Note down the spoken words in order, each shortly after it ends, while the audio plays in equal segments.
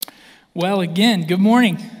Well, again, good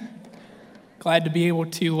morning. Glad to be able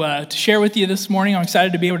to share with you this morning. I'm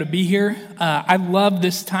excited to be able to be here. I love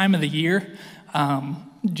this time of the year.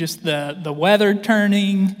 Just the weather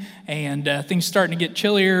turning and things starting to get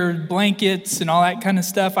chillier, blankets and all that kind of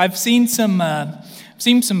stuff. I've seen some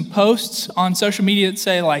posts on social media that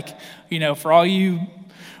say, like, for all you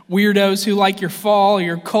weirdos who like your fall,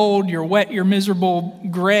 your cold, your wet, your miserable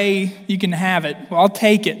gray, you can have it. Well, I'll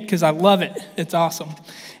take it because I love it. It's awesome.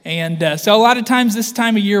 And so a lot of times this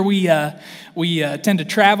time of year, we tend to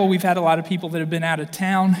travel. We've had a lot of people that have been out of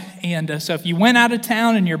town. And so if you went out of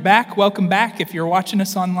town and you're back, welcome back. If you're watching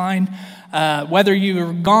us online, whether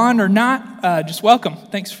you're gone or not, just welcome.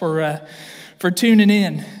 Thanks for tuning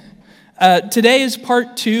in. Today is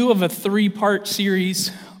part 2 of a 3-part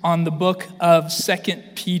series on the book of 2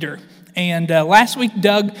 Peter. And last week,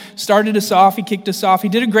 Doug started us off. He kicked us off. He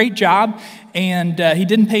did a great job, and he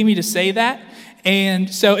didn't pay me to say that.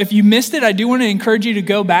 And so if you missed it, I do want to encourage you to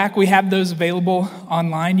go back. We have those available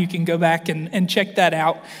online. You can go back and check that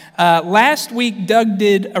out. Last week, Doug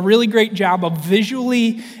did a really great job of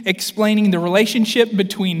visually explaining the relationship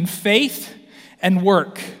between faith and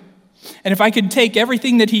work. And if I could take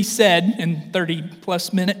everything that he said in 30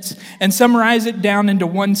 plus minutes and summarize it down into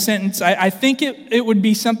one sentence, I think it would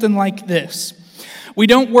be something like this. We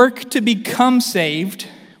don't work to become saved.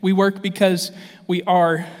 We work because we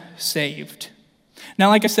are saved. Now,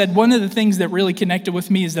 like I said, one of the things that really connected with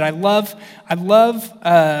me is that I love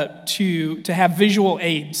to have visual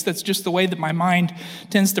aids. That's just the way that my mind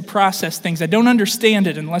tends to process things. I don't understand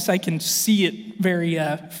it unless I can see it very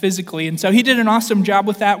physically. And so he did an awesome job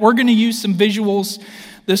with that. We're going to use some visuals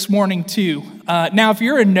this morning too. Now, if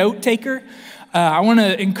you're a note taker, I want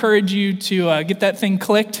to encourage you to get that thing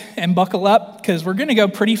clicked and buckle up because we're going to go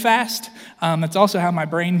pretty fast. That's also how my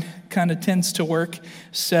brain kind of tends to work.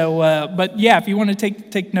 So, but yeah, if you want to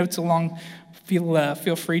take notes along,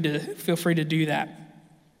 feel free to do that.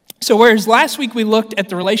 So, whereas last week we looked at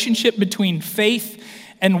the relationship between faith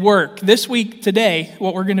and work, this week, today,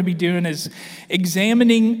 what we're going to be doing is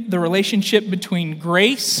examining the relationship between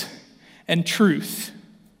grace and truth.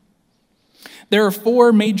 There are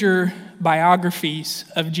 4 major biographies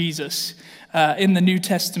of Jesus in the New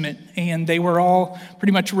Testament, and they were all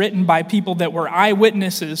pretty much written by people that were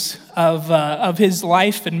eyewitnesses of his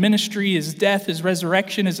life and ministry, his death, his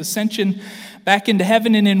resurrection, his ascension back into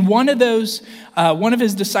heaven. And in one of those, one of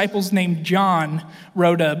his disciples named John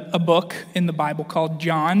wrote a book in the Bible called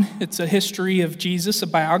John. It's a history of Jesus, a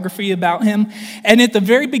biography about him. And at the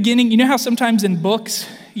very beginning, you know how sometimes in books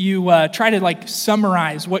you try to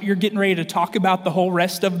summarize what you're getting ready to talk about the whole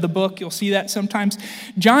rest of the book. You'll see that sometimes.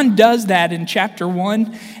 John does that in chapter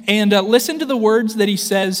 1. And listen to the words that he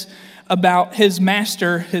says about his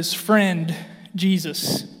master, his friend,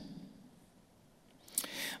 Jesus.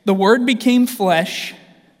 The Word became flesh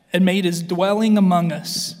and made his dwelling among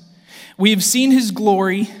us. We have seen his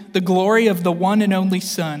glory, the glory of the one and only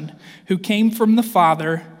Son, who came from the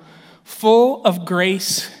Father, full of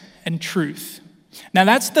grace and truth. Now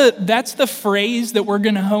that's the phrase that we're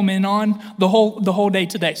going to home in on the whole day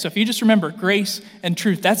today. So if you just remember grace and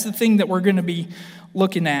truth, that's the thing that we're going to be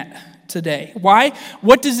looking at today. Why?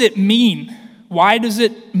 What does it mean? Why does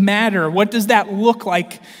it matter? What does that look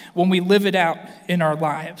like when we live it out in our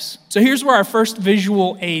lives? So here's where our first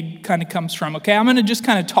visual aid kind of comes from, okay? I'm going to just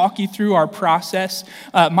kind of talk you through our process,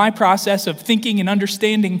 my process of thinking and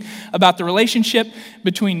understanding about the relationship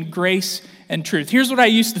between grace and truth. Here's what I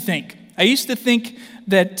used to think. I used to think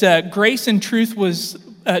that grace and truth was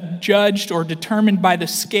judged or determined by the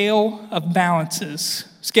scales of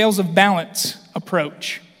balance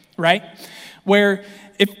approach, right? Where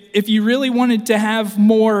if you really wanted to have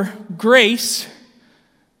more grace,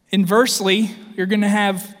 inversely, you're going to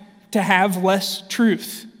have less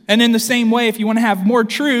truth. And in the same way, if you want to have more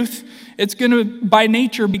truth, it's going to, by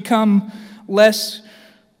nature, become less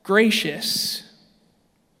gracious.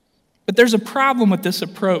 But there's a problem with this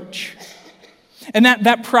approach. And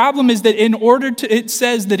that problem is that it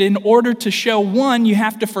says that in order to show one, you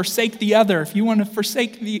have to forsake the other. If you want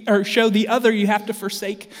to show the other, you have to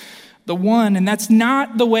forsake the one. And that's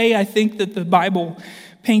not the way I think that the Bible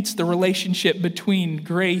paints the relationship between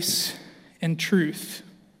grace and truth.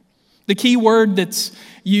 The key word that's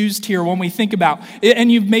used here when we think about,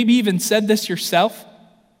 and you've maybe even said this yourself,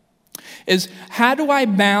 is how do I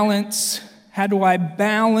balance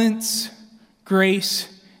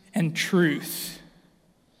grace and truth?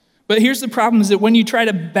 But here's the problem is that when you try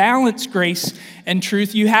to balance grace and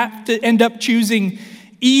truth, you have to end up choosing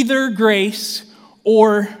either grace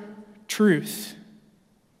or truth.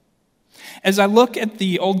 As I look at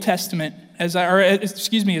the Old Testament as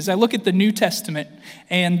I look at the New Testament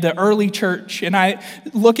and the early church, and I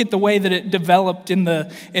look at the way that it developed in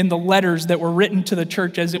the letters that were written to the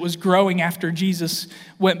church as it was growing after Jesus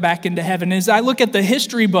went back into heaven, as I look at the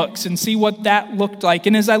history books and see what that looked like,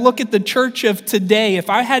 and as I look at the church of today, if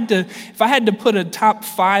I had to put a top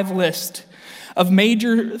 5 list of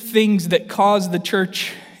major things that cause the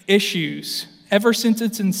church issues ever since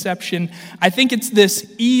its inception, I think it's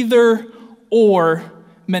this either or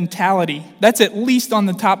mentality. That's at least on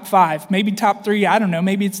the top 5, maybe top 3, I don't know,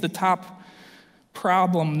 maybe it's the top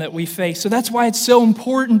problem that we face. So that's why it's so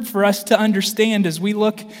important for us to understand as we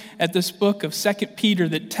look at this book of 2 Peter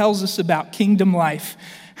that tells us about kingdom life.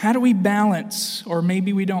 How do we balance, or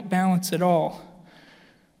maybe we don't balance at all,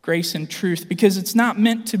 grace and truth? Because it's not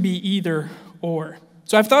meant to be either or.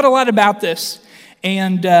 So I've thought a lot about this,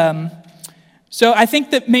 and so I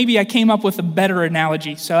think that maybe I came up with a better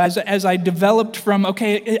analogy. So as I developed from,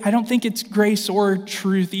 okay, I don't think it's grace or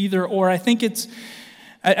truth either, or I think it's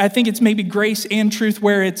maybe grace and truth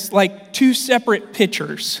where it's like 2 separate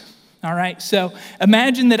pitchers. All right, so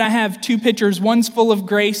imagine that I have 2 pitchers, one's full of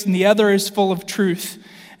grace and the other is full of truth.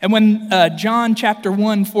 And when John chapter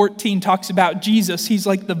 1:14 talks about Jesus, he's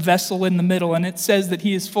like the vessel in the middle, and it says that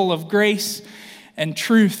he is full of grace and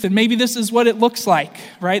truth. And maybe this is what it looks like,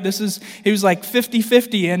 right? He was like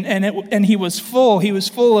 50-50, and he was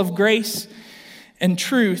full of grace and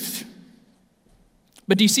truth.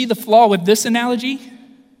 But do you see the flaw with this analogy?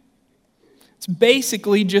 It's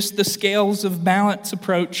basically just the scales of balance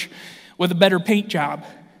approach with a better paint job.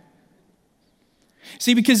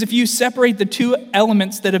 See, because if you separate the 2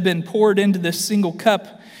 elements that have been poured into this single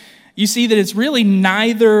cup, you see that it's really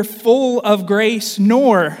neither full of grace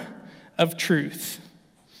nor of truth.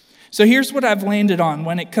 So here's what I've landed on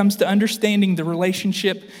when it comes to understanding the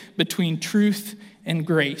relationship between truth and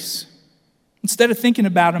grace. Instead of thinking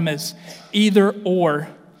about them as either or,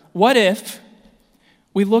 what if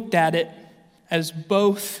we looked at it as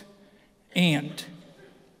both and?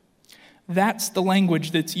 That's the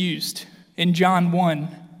language that's used in John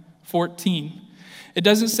 1:14. It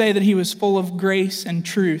doesn't say that he was full of grace and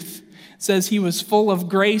truth. It says he was full of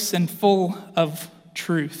grace and full of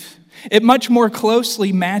truth. It much more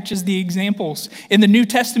closely matches the examples in the New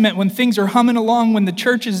Testament when things are humming along, when the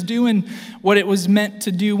church is doing what it was meant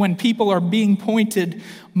to do, when people are being pointed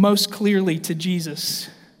most clearly to Jesus.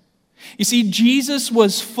 You see, Jesus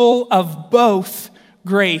was full of both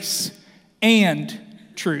grace and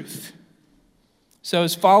truth. So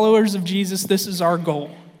as followers of Jesus, this is our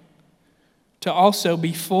goal, to also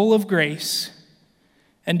be full of grace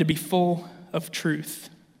and to be full of truth.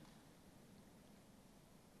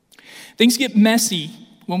 Things get messy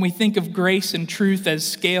when we think of grace and truth as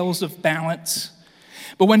scales of balance.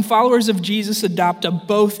 But when followers of Jesus adopt a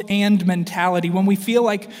both-and mentality, when we feel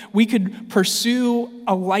like we could pursue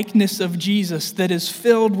a likeness of Jesus that is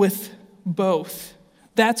filled with both,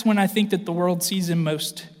 that's when I think that the world sees him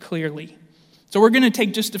most clearly. So we're going to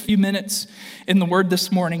take just a few minutes in the Word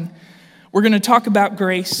this morning. We're going to talk about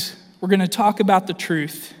grace, we're going to talk about the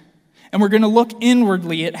truth, and we're going to look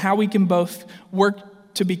inwardly at how we can both work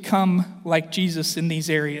to become like Jesus in these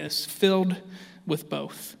areas, filled with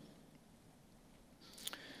both.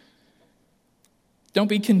 Don't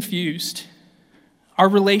be confused. Our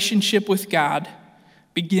relationship with God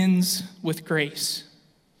begins with grace.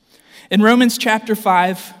 In Romans chapter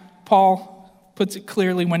 5, Paul puts it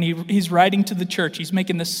clearly when he's writing to the church. He's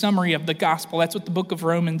making the summary of the gospel. That's what the book of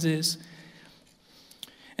Romans is.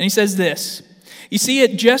 And he says this, "You see,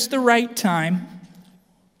 at just the right time,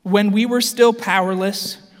 when we were still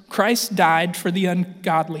powerless, Christ died for the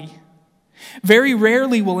ungodly. Very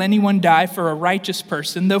rarely will anyone die for a righteous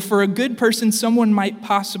person, though for a good person someone might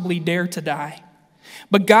possibly dare to die.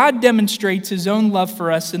 But God demonstrates his own love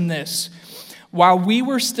for us in this: while we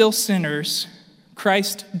were still sinners,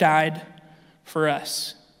 Christ died for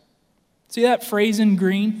us." See that phrase in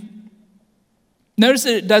green? Notice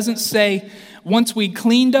that it doesn't say, once we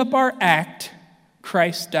cleaned up our act,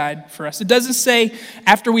 Christ died for us. It doesn't say,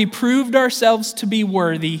 after we proved ourselves to be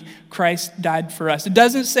worthy, Christ died for us. It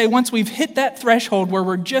doesn't say, once we've hit that threshold where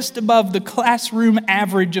we're just above the classroom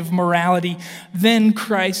average of morality, then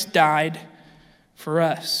Christ died for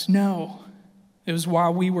us. No, it was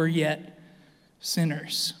while we were yet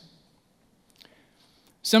sinners.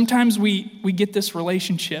 Sometimes we get this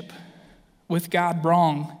relationship with God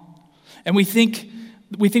wrong, and we think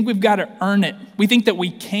we've got to earn it. We think that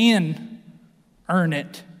we can earn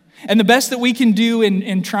it. And the best that we can do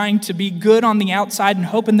in trying to be good on the outside and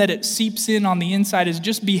hoping that it seeps in on the inside is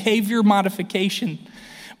just behavior modification.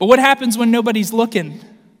 But what happens when nobody's looking?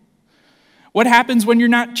 What happens when you're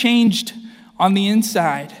not changed on the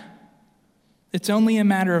inside? It's only a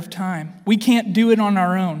matter of time. We can't do it on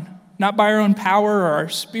our own, not by our own power or our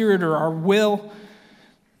spirit or our will.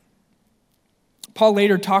 Paul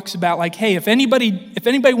later talks about like, hey, if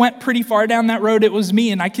anybody went pretty far down that road, it was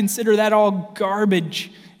me, and I consider that all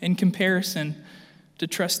garbage in comparison to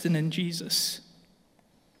trusting in Jesus.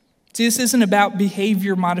 See, this isn't about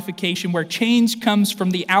behavior modification where change comes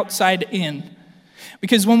from the outside in.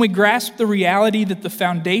 Because when we grasp the reality that the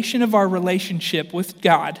foundation of our relationship with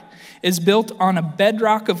God is built on a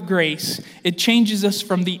bedrock of grace, it changes us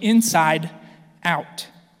from the inside out.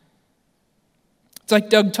 It's like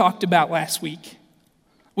Doug talked about last week.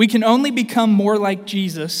 We can only become more like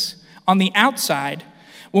Jesus on the outside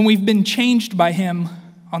when we've been changed by him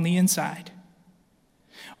on the inside.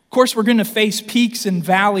 Of course, we're going to face peaks and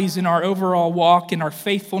valleys in our overall walk, in our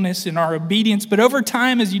faithfulness, in our obedience. But over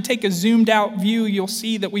time, as you take a zoomed out view, you'll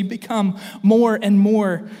see that we become more and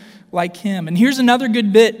more like him. And here's another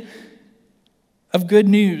good bit of good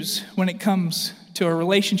news when it comes to a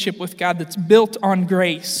relationship with God that's built on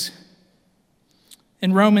grace.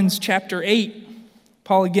 In Romans chapter 8,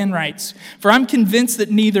 Paul again writes, "For I'm convinced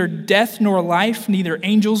that neither death nor life, neither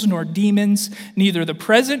angels nor demons, neither the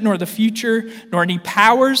present nor the future, nor any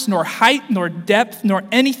powers, nor height, nor depth, nor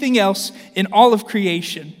anything else in all of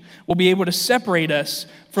creation will be able to separate us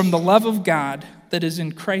from the love of God that is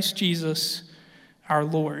in Christ Jesus our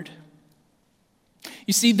Lord."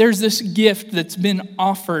 You see, there's this gift that's been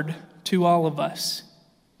offered to all of us.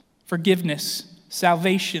 Forgiveness,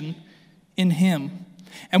 salvation in him.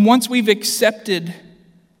 And once we've accepted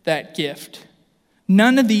that gift,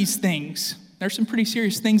 none of these things, there's some pretty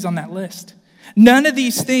serious things on that list, none of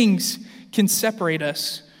these things can separate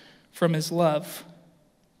us from his love.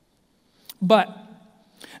 But,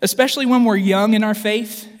 especially when we're young in our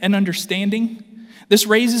faith and understanding, this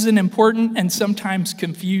raises an important and sometimes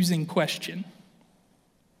confusing question.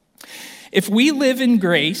 If we live in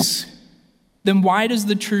grace, then why does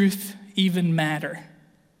the truth even matter?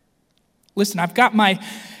 Listen, I've got my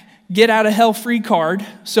get out of hell free card,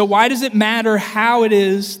 so why does it matter how it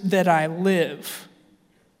is that I live?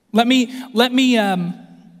 Let me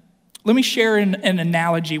share an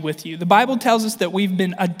analogy with you. The Bible tells us that we've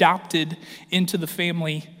been adopted into the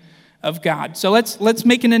family of God. So let's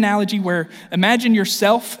make an analogy where imagine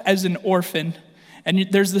yourself as an orphan, and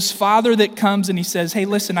there's this father that comes and he says, "Hey,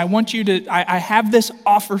 listen, I have this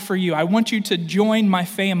offer for you. I want you to join my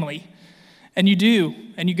family." And you do,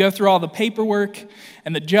 and you go through all the paperwork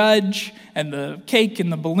and the judge and the cake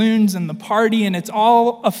and the balloons and the party, and it's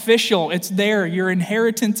all official. It's there. Your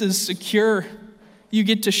inheritance is secure. You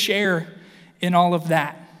get to share in all of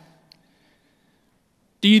that.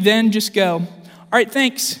 Do you then just go, "All right,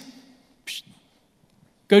 thanks.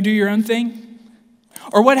 Go do your own thing"?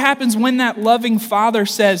 Or what happens when that loving father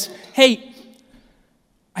says, "Hey,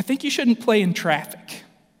 I think you shouldn't play in traffic"?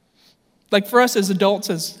 Like for us as adults,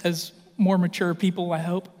 as more mature people, I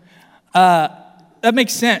hope, that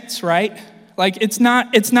makes sense, right? Like it's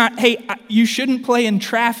not, "Hey, you shouldn't play in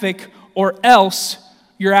traffic or else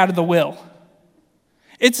you're out of the will."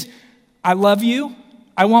 It's, "I love you.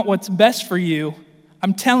 I want what's best for you.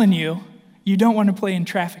 I'm telling you, you don't want to play in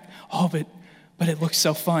traffic." "Oh, but it looks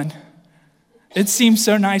so fun. It seems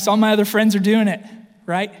so nice. All my other friends are doing it,"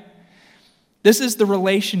 right? This is the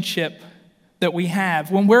relationship that we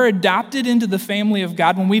have. When we're adopted into the family of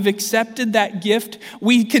God, when we've accepted that gift,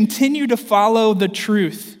 we continue to follow the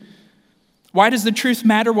truth. Why does the truth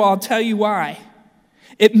matter? Well, I'll tell you why.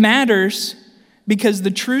 It matters because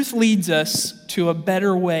the truth leads us to a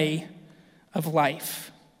better way of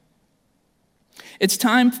life. It's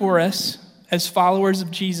time for us, as followers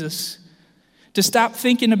of Jesus, to stop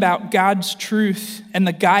thinking about God's truth and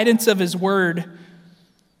the guidance of his word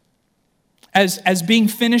as being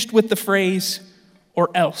finished with the phrase, "or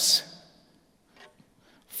else."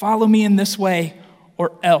 Follow me in this way,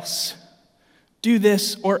 or else. Do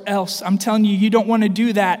this, or else. I'm telling you, you don't want to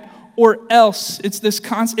do that, or else.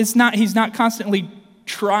 He's not constantly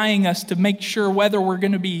trying us to make sure whether we're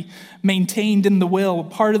going to be maintained in the will,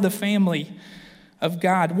 part of the family of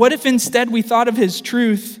God. What if instead we thought of his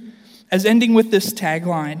truth as ending with this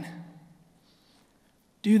tagline?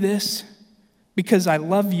 "Do this because I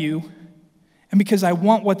love you and because I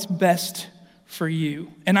want what's best for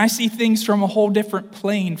you." And I see things from a whole different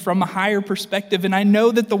plane, from a higher perspective. And I know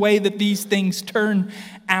that the way that these things turn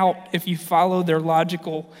out, if you follow their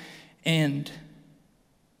logical end,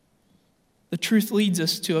 the truth leads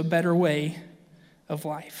us to a better way of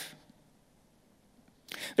life.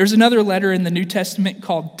 There's another letter in the New Testament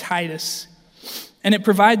called Titus. And it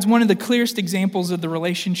provides one of the clearest examples of the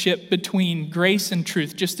relationship between grace and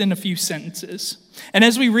truth, just in a few sentences. And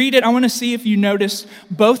as we read it, I want to see if you notice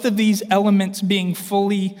both of these elements being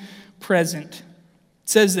fully present. It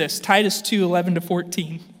says this, Titus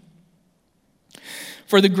 2:11-14.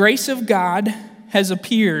 For the grace of God has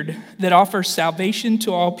appeared that offers salvation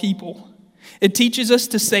to all people. It teaches us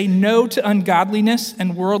to say no to ungodliness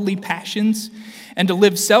and worldly passions, and to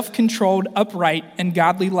live self-controlled, upright, and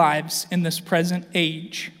godly lives in this present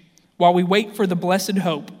age, while we wait for the blessed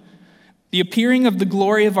hope, the appearing of the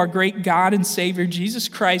glory of our great God and Savior, Jesus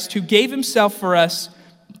Christ, who gave himself for us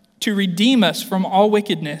to redeem us from all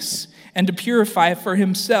wickedness and to purify for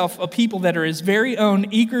himself a people that are his very own,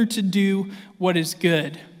 eager to do what is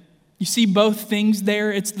good. You see both things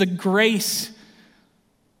there? It's the grace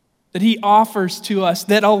that he offers to us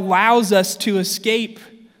that allows us to escape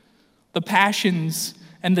the passions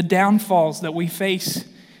and the downfalls that we face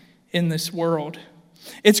in this world.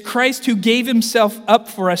 It's Christ who gave himself up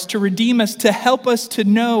for us to redeem us, to help us to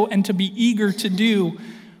know and to be eager to do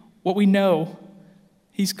what we know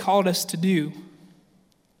he's called us to do.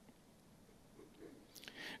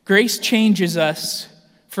 Grace changes us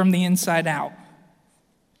from the inside out,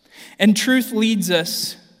 and truth leads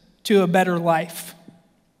us to a better life.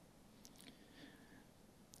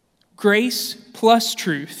 Grace plus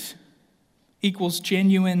truth equals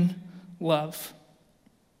genuine love.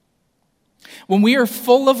 When we are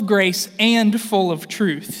full of grace and full of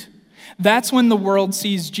truth, that's when the world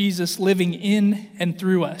sees Jesus living in and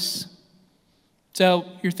through us. So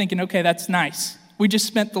you're thinking, okay, that's nice. We just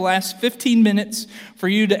spent the last 15 minutes for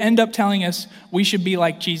you to end up telling us we should be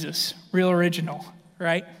like Jesus. Real original,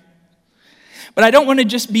 right? But I don't want to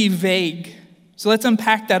just be vague. So let's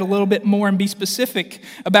unpack that a little bit more and be specific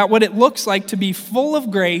about what it looks like to be full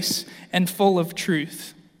of grace and full of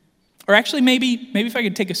truth. Or actually, maybe if I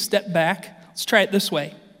could take a step back, let's try it this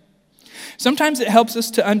way. Sometimes it helps us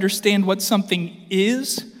to understand what something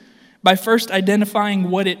is by first identifying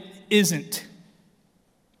what it isn't.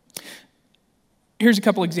 Here's a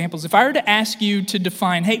couple examples. If I were to ask you to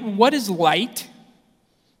define, hey, what is light?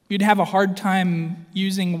 You'd have a hard time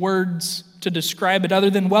using words to describe it other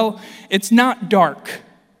than, well, it's not dark.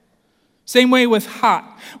 Same way with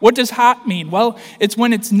hot. What does hot mean? Well, it's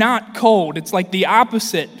when it's not cold. It's like the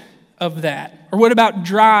opposite of that. Or what about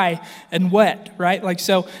dry and wet, right? Like,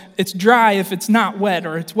 so it's dry if it's not wet,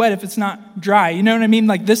 or it's wet if it's not dry. You know what I mean?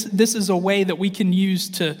 Like this is a way that we can use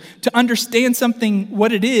to understand something,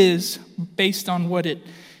 what it is, based on what it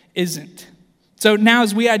isn't. So now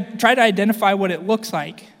as we try to identify what it looks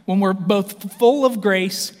like, when we're both full of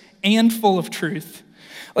grace and full of truth,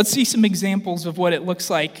 let's see some examples of what it looks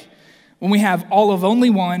like when we have all of only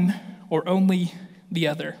one or only the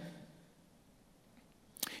other.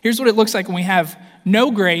 Here's what it looks like when we have no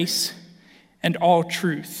grace and all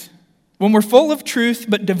truth. When we're full of truth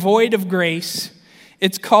but devoid of grace,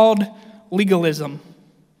 it's called legalism.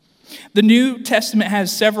 The New Testament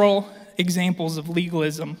has several examples of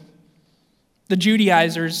legalism. The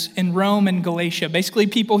Judaizers in Rome and Galatia, basically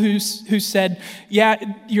people who said, yeah,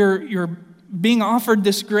 you're being offered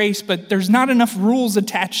this grace, but there's not enough rules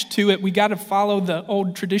attached to it. We got to follow the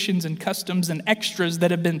old traditions and customs and extras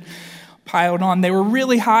that have been piled on. They were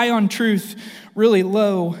really high on truth, really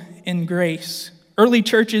low in grace. Early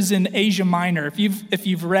churches in Asia Minor, if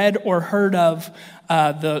you've read or heard of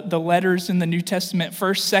the letters in the New Testament,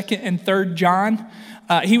 1st, 2nd, and 3rd John,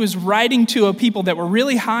 he was writing to a people that were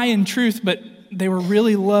really high in truth, but they were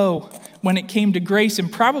really low when it came to grace, and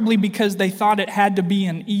probably because they thought it had to be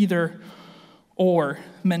an either-or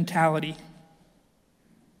mentality.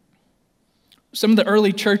 Some of the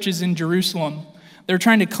early churches in Jerusalem, they were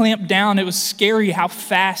trying to clamp down. It was scary how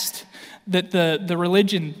fast that the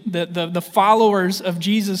religion, the followers of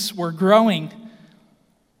Jesus were growing.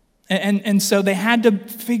 And so they had to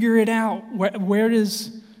figure it out. Where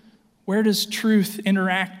does truth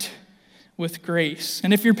interact with grace?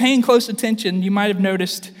 And if you're paying close attention, you might have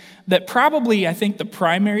noticed that probably, I think, the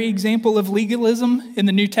primary example of legalism in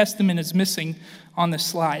the New Testament is missing on this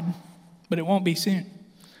slide, but it won't be soon.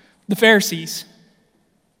 The Pharisees.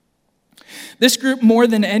 This group, more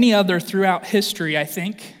than any other throughout history, I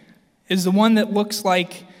think, is the one that looks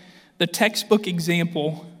like the textbook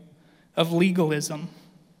example of legalism.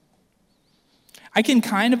 I can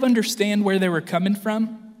kind of understand where they were coming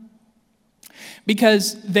from,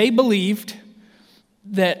 because they believed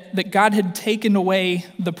that God had taken away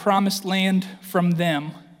the promised land from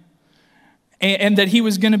them, and that he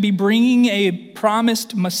was going to be bringing a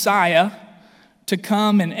promised Messiah to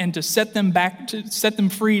come and to set them back, to set them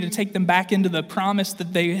free, to take them back into the promise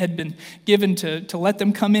that they had been given, to let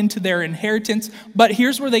them come into their inheritance. But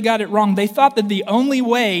here's where they got it wrong. They thought that the only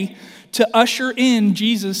way to usher in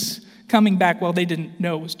Jesus coming back, well, they didn't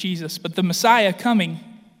know it was Jesus, but the Messiah coming,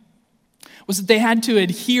 was that they had to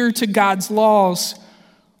adhere to God's laws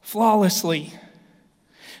flawlessly.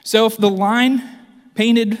 So if the line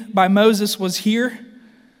painted by Moses was here,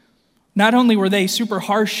 not only were they super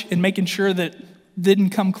harsh in making sure that didn't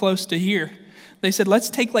come close to here, they said, let's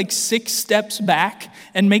take like 6 steps back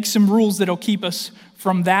and make some rules that'll keep us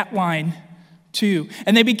from that line too.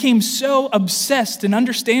 And they became so obsessed, and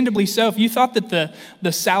understandably so. If you thought that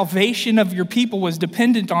the salvation of your people was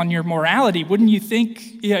dependent on your morality, wouldn't you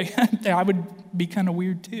think, yeah, I would be kind of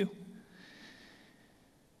weird too.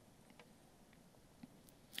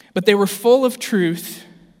 But they were full of truth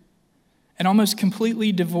and almost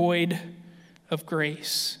completely devoid of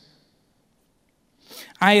grace.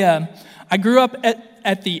 I grew up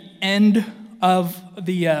at the end of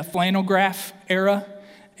the flannel graph era.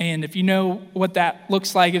 And if you know what that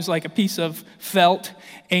looks like, it was like a piece of felt,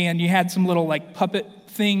 and you had some little like puppet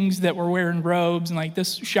things that were wearing robes, and like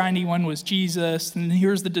this shiny one was Jesus, and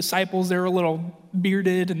here's the disciples, they were a little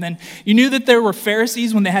bearded, and then you knew that there were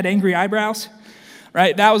Pharisees when they had angry eyebrows,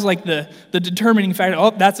 right? That was like the determining factor. Oh,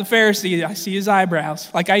 that's a Pharisee, I see his eyebrows.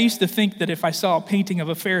 Like I used to think that if I saw a painting of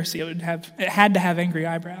a Pharisee, it had to have angry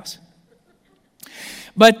eyebrows.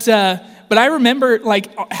 But I remember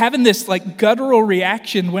like having this like guttural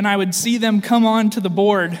reaction when I would see them come onto the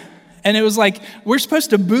board. And it was like, we're supposed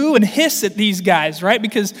to boo and hiss at these guys, right?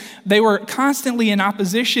 Because they were constantly in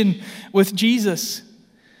opposition with Jesus.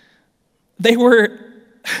 They were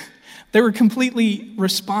completely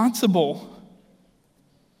responsible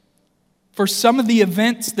for some of the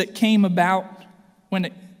events that came about when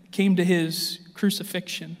it came to his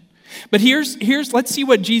crucifixion. But let's see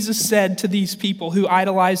what Jesus said to these people who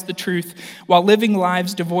idolized the truth while living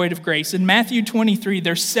lives devoid of grace. In Matthew 23,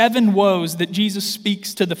 there's 7 woes that Jesus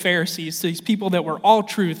speaks to the Pharisees, to these people that were all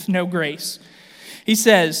truth, no grace. He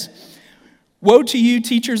says, "Woe to you,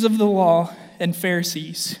 teachers of the law and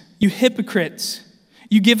Pharisees, you hypocrites!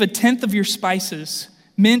 You give 1/10 of your spices,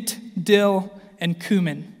 mint, dill, and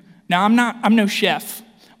cumin." Now, I'm no chef,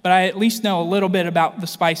 but I at least know a little bit about the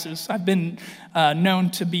spices. I've been known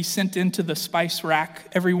to be sent into the spice rack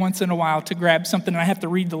every once in a while to grab something, and I have to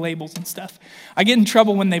read the labels and stuff. I get in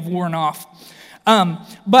trouble when they've worn off.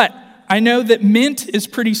 But I know that mint is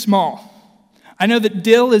pretty small. I know that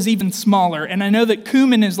dill is even smaller, and I know that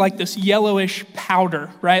cumin is like this yellowish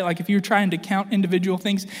powder, right? Like if you're trying to count individual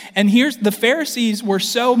things. And here's the Pharisees were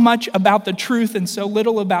so much about the truth and so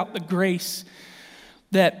little about the grace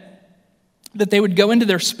that they would go into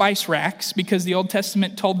their spice racks, because the Old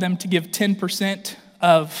Testament told them to give 10%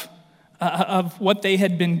 of what they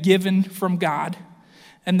had been given from God.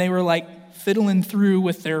 And they were like fiddling through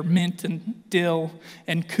with their mint and dill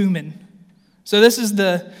and cumin. So this is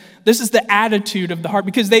the attitude of the heart,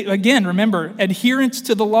 because they, again, remember, adherence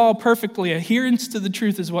to the law perfectly, adherence to the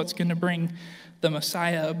truth is what's going to bring the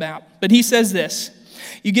Messiah about. But he says this,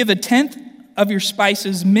 "You give 1/10 of your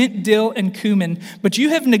spices, mint, dill, and cumin, but you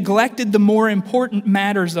have neglected the more important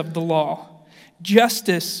matters of the law,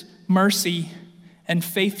 justice, mercy, and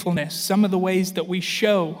faithfulness," some of the ways that we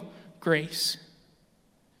show grace.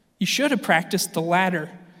 "You should have practiced the latter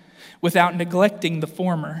without neglecting the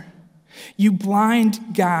former. You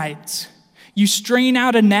blind guides, you strain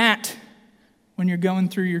out a gnat when you're going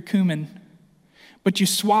through your cumin, but you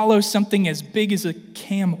swallow something as big as a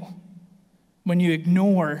camel when you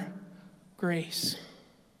ignore grace."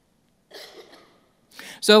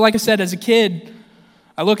 So like I said, as a kid,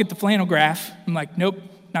 I look at the flannel graph. I'm like, nope,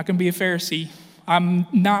 not going to be a Pharisee. I'm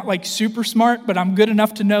not like super smart, but I'm good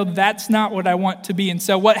enough to know that's not what I want to be. And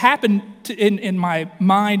so what happened in my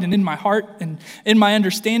mind and in my heart and in my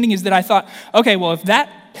understanding is that I thought, okay, well, if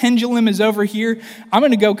that pendulum is over here, I'm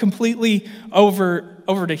going to go completely over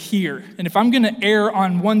to here. And if I'm going to err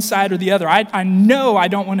on one side or the other, I know I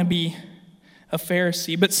don't want to be a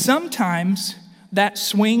Pharisee. But sometimes that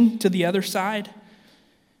swing to the other side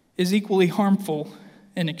is equally harmful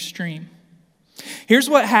and extreme. Here's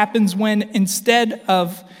what happens when, instead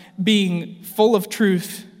of being full of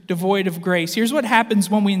truth, devoid of grace, here's what happens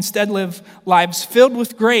when we instead live lives filled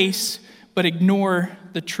with grace but ignore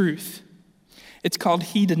the truth. It's called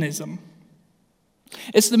hedonism.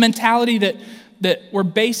 It's the mentality that we're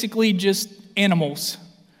basically just animals.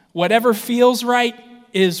 Whatever feels right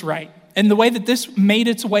is right. And the way that this made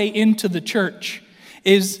its way into the church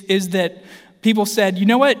is that people said, you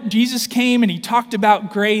know what? Jesus came and he talked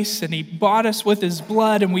about grace and he bought us with his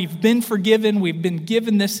blood and we've been forgiven. We've been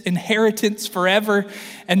given this inheritance forever.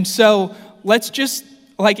 And so let's just,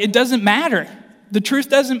 it doesn't matter. The truth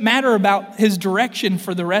doesn't matter about his direction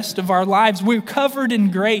for the rest of our lives. We're covered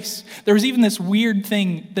in grace. There was even this weird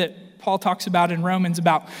thing that Paul talks about in Romans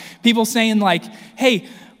about people saying hey,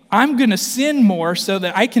 I'm going to sin more so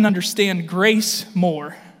that I can understand grace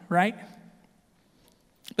more, right?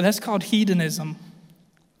 But that's called hedonism.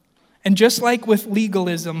 And just like with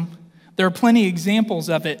legalism, there are plenty of examples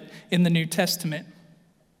of it in the New Testament.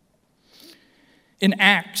 In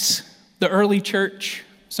Acts, the early church,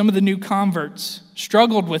 some of the new converts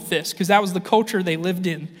struggled with this because that was the culture they lived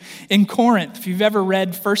in. In Corinth, if you've ever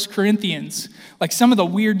read 1 Corinthians, some of the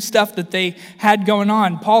weird stuff that they had going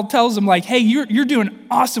on, Paul tells them hey, you're doing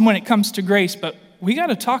awesome when it comes to grace, but we got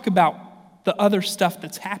to talk about the other stuff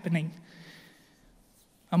that's happening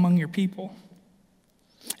among your people.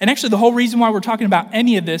 And actually, the whole reason why we're talking about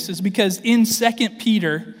any of this is because in 2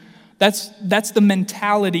 Peter, that's the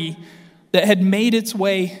mentality that had made its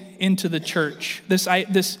way into the church. This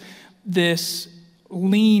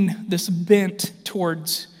lean, this bent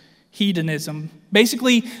towards hedonism.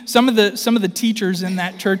 Basically, some of the teachers in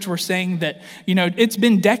that church were saying that, it's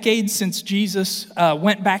been decades since Jesus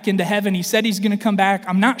went back into heaven. He said he's going to come back.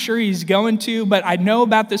 I'm not sure he's going to, but I know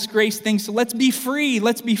about this grace thing, so let's be free.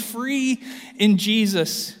 Let's be free in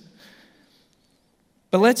Jesus.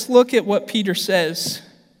 But let's look at what Peter says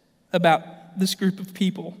about this group of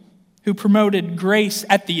people who promoted grace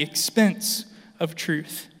at the expense of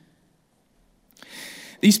truth.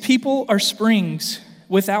 These people are springs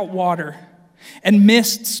without water and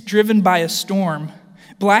mists driven by a storm.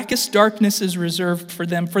 Blackest darkness is reserved for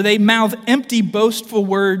them, for they mouth empty, boastful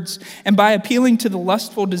words, and by appealing to the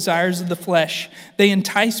lustful desires of the flesh, they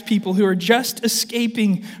entice people who are just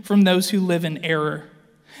escaping from those who live in error.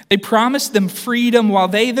 They promise them freedom while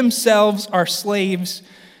they themselves are slaves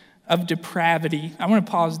of depravity. I want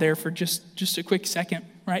to pause there for just a quick second,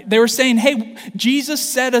 right? They were saying, hey, Jesus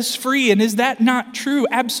set us free, and is that not true?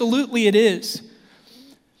 Absolutely it is.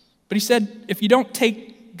 But he said, if you don't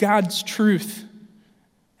take God's truth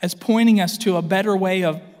as pointing us to a better way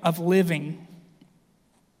of living,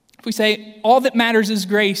 if we say all that matters is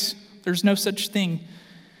grace, there's no such thing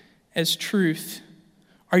as truth,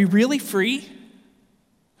 are you really free?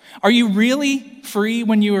 Are you really free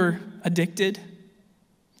when you are addicted?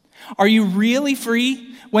 Are you really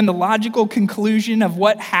free when the logical conclusion of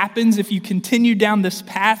what happens if you continue down this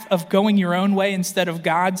path of going your own way instead of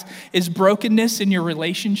God's is brokenness in your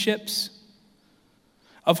relationships,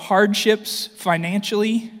 of hardships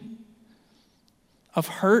financially, of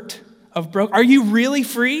hurt, of Are you really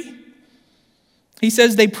free? He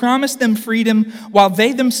says they promise them freedom while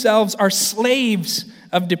they themselves are slaves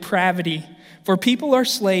of depravity. For people are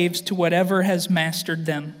slaves to whatever has mastered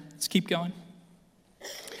them. Let's keep going.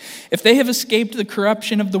 If they have escaped the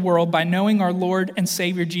corruption of the world by knowing our Lord and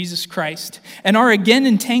Savior Jesus Christ, and are again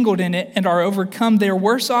entangled in it and are overcome, they are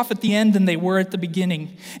worse off at the end than they were at the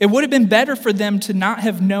beginning. It would have been better for them to not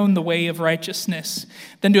have known the way of righteousness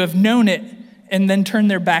than to have known it and then turn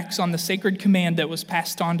their backs on the sacred command that was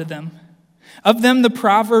passed on to them. Of them the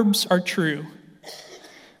proverbs are true.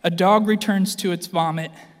 A dog returns to its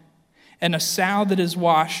vomit, and a sow that is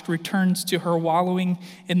washed returns to her wallowing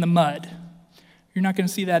in the mud. You're not going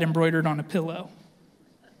to see that embroidered on a pillow.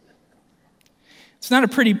 It's not a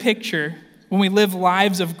pretty picture when we live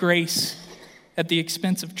lives of grace at the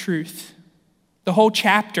expense of truth. The whole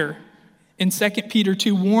chapter in 2 Peter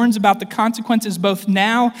 2 warns about the consequences both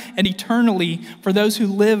now and eternally for those who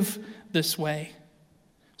live this way.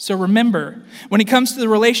 So remember, when it comes to the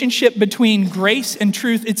relationship between grace and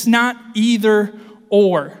truth, it's not either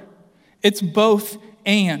or. It's both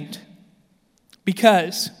and.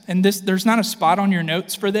 Because, and there's not a spot on your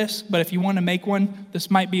notes for this, but if you want to make one, this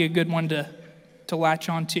might be a good one to latch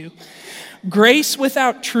on to. Grace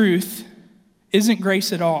without truth isn't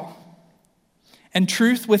grace at all. And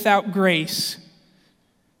truth without grace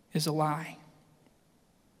is a lie.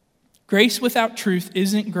 Grace without truth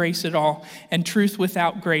isn't grace at all, and truth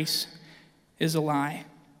without grace is a lie.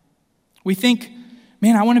 We think,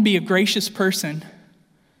 man, I want to be a gracious person.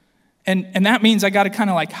 And that means I got to kind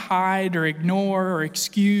of hide or ignore or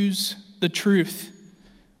excuse the truth.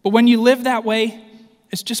 But when you live that way,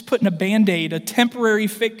 it's just putting a Band-Aid, a temporary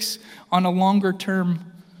fix on a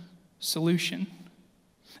longer-term solution.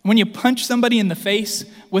 When you punch somebody in the face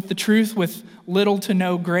with the truth with little to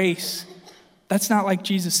no grace, that's not like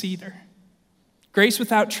Jesus either. Grace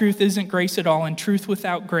without truth isn't grace at all, and truth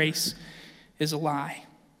without grace is a lie.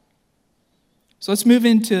 So let's move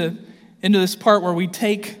into into this part where we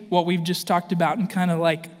take what we've just talked about and kind of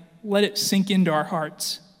like let it sink into our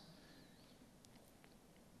hearts.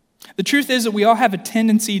 The truth is that we all have a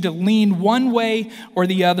tendency to lean one way or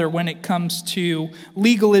the other when it comes to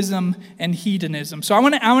legalism and hedonism. So I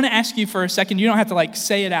want to ask you for a second. You don't have to like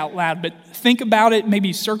say it out loud, but think about it,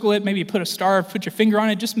 maybe circle it, maybe put a star, put your finger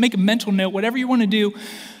on it, just make a mental note, whatever you want to do.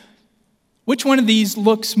 Which one of these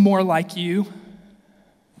looks more like you?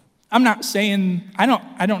 I'm not saying, I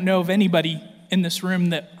don't know of anybody in this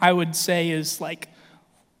room that I would say is like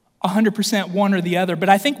 100% one or the other, but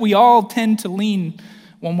I think we all tend to lean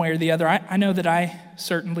one way or the other. I know that I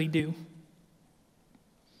certainly do.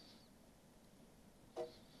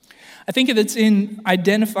 I think it's in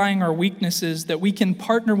identifying our weaknesses that we can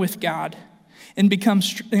partner with God in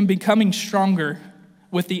becoming stronger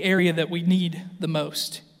with the area that we need the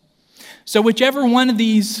most. So whichever one of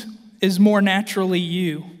these is more naturally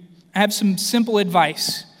you, I have some simple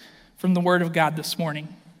advice from the Word of God this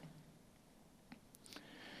morning.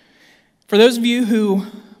 For those of you who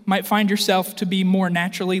might find yourself to be more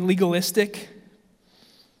naturally legalistic,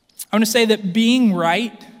 I want to say that being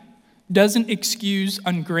right doesn't excuse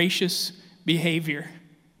ungracious behavior.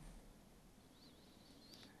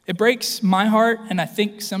 It breaks my heart, and I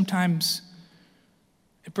think sometimes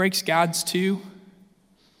it breaks God's too,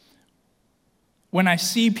 when I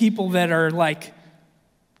see people that are like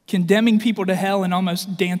condemning people to hell and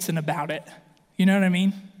almost dancing about it. You know what I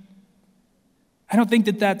mean? I don't think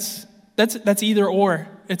that's either or.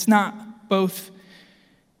 It's not both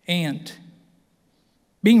and.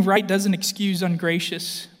 Being right doesn't excuse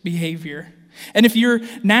ungracious behavior. And if you're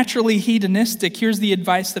naturally hedonistic, here's the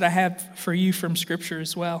advice that I have for you from Scripture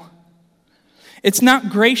as well. It's not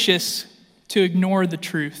gracious to ignore the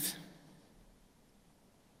truth.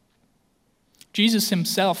 Jesus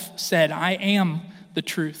himself said, I am the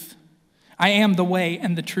truth. I am the way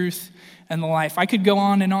and the truth and the life. I could go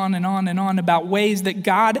on and on and on and on about ways that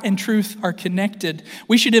God and truth are connected.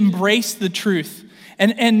 We should embrace the truth.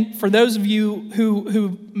 And for those of you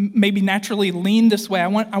who maybe naturally lean this way, I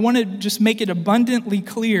want to just make it abundantly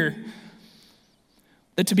clear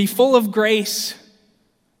that to be full of grace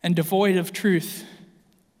and devoid of truth,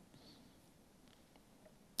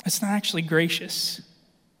 it's not actually gracious.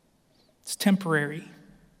 It's temporary.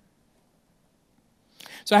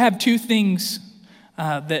 So I have two things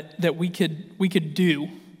that we could do,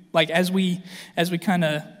 like as we kind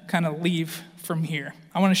of leave from here.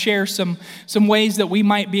 I want to share some ways that we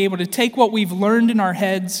might be able to take what we've learned in our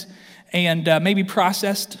heads and maybe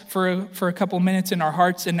processed for a couple of minutes in our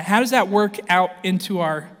hearts, and how does that work out into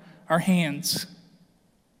our hands?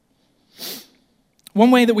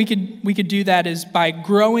 One way that we could do that is by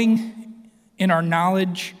growing in our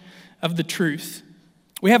knowledge of the truth.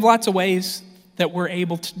 We have lots of ways that we're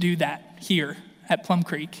able to do that here at Plum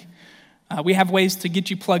Creek. We have ways to get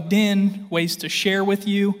you plugged in, ways to share with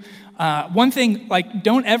you. One thing, like,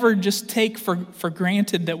 don't ever just take for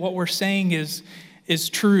granted that what we're saying is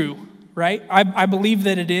true, right? I believe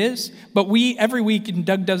that it is, but every week, and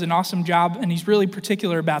Doug does an awesome job, and he's really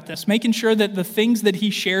particular about this, making sure that the things that he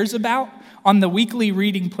shares about on the weekly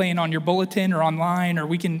reading plan on your bulletin or online, or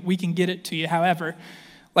we can get it to you however,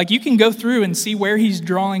 like you can go through and see where he's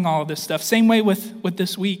drawing all of this stuff. Same way with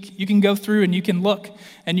this week. You can go through and you can look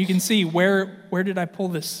and you can see where did I pull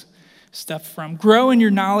this stuff from. Grow in your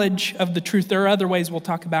knowledge of the truth. There are other ways we'll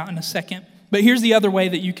talk about in a second. But here's the other way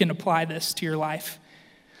that you can apply this to your life.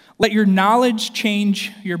 Let your knowledge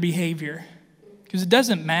change your behavior. Because it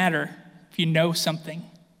doesn't matter if you know something.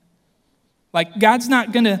 Like we're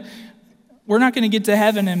not going to get to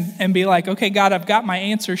heaven and be like, okay, God, I've got my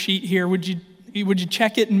answer sheet here. Would you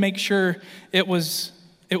check it and make sure it was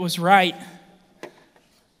right?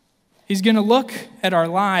 He's going to look at our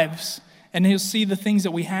lives and he'll see the things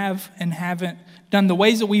that we have and haven't done, the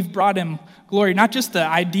ways that we've brought him glory, not just the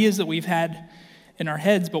ideas that we've had in our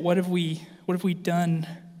heads, but what have we done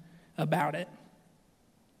about it?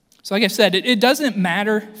 So like I said, it doesn't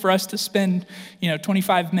matter for us to spend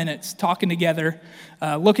 25 minutes talking together,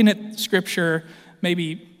 looking at Scripture,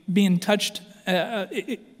 maybe being touched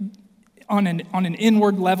on an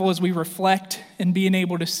inward level as we reflect and being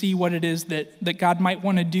able to see what it is that God might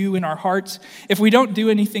want to do in our hearts if we don't do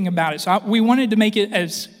anything about it. So we wanted to make it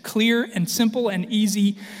as clear and simple and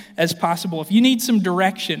easy as possible. If you need some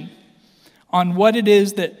direction on what it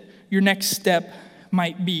is that your next step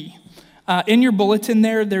might be, in your bulletin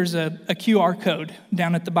there's a QR code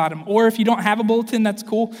down at the bottom. Or if you don't have a bulletin, that's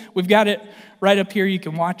cool. We've got it right up here. You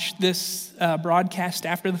can watch this broadcast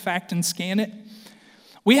after the fact and scan it.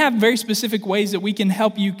 We have very specific ways that we can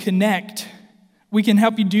help you connect. We can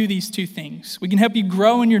help you do these two things. We can help you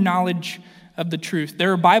grow in your knowledge of the truth.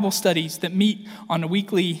 There are Bible studies that meet on a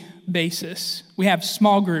weekly basis. We have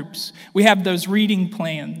small groups. We have those reading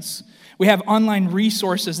plans. We have online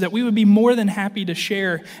resources that we would be more than happy to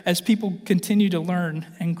share as people continue to learn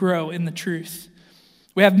and grow in the truth.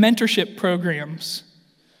 We have mentorship programs.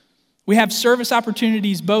 We have service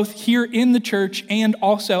opportunities both here in the church and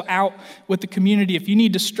also out with the community if you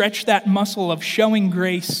need to stretch that muscle of showing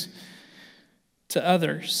grace to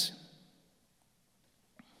others.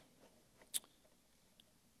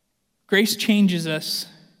 Grace changes us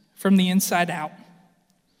from the inside out.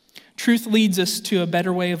 Truth leads us to a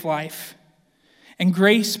better way of life. And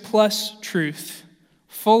grace plus truth,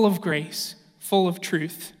 full of grace, full of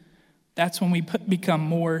truth, that's when we become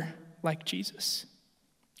more like Jesus.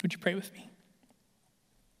 Would you pray with me?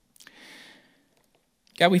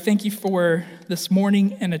 God, we thank you for this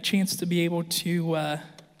morning and a chance to be able to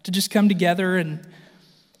just come together and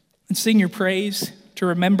sing your praise, to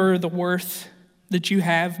remember the worth that you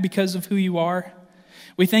have because of who you are.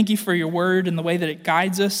 We thank you for your word and the way that it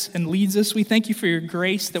guides us and leads us. We thank you for your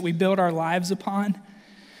grace that we build our lives upon.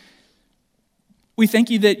 We thank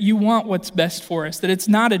you that you want what's best for us, that it's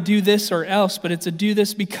not a do this or else, but it's a do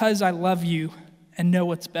this because I love you and know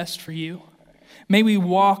what's best for you. May we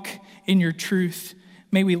walk in your truth.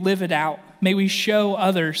 May we live it out. May we show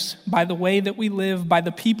others by the way that we live, by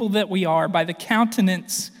the people that we are, by the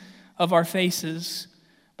countenance of our faces,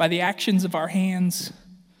 by the actions of our hands,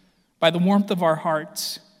 by the warmth of our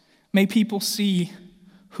hearts. May people see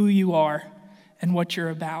who you are and what you're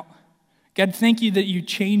about. God, thank you that you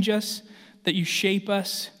change us, that you shape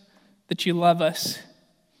us, that you love us,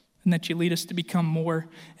 and that you lead us to become more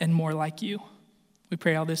and more like you. We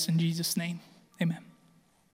pray all this in Jesus' name. Amen.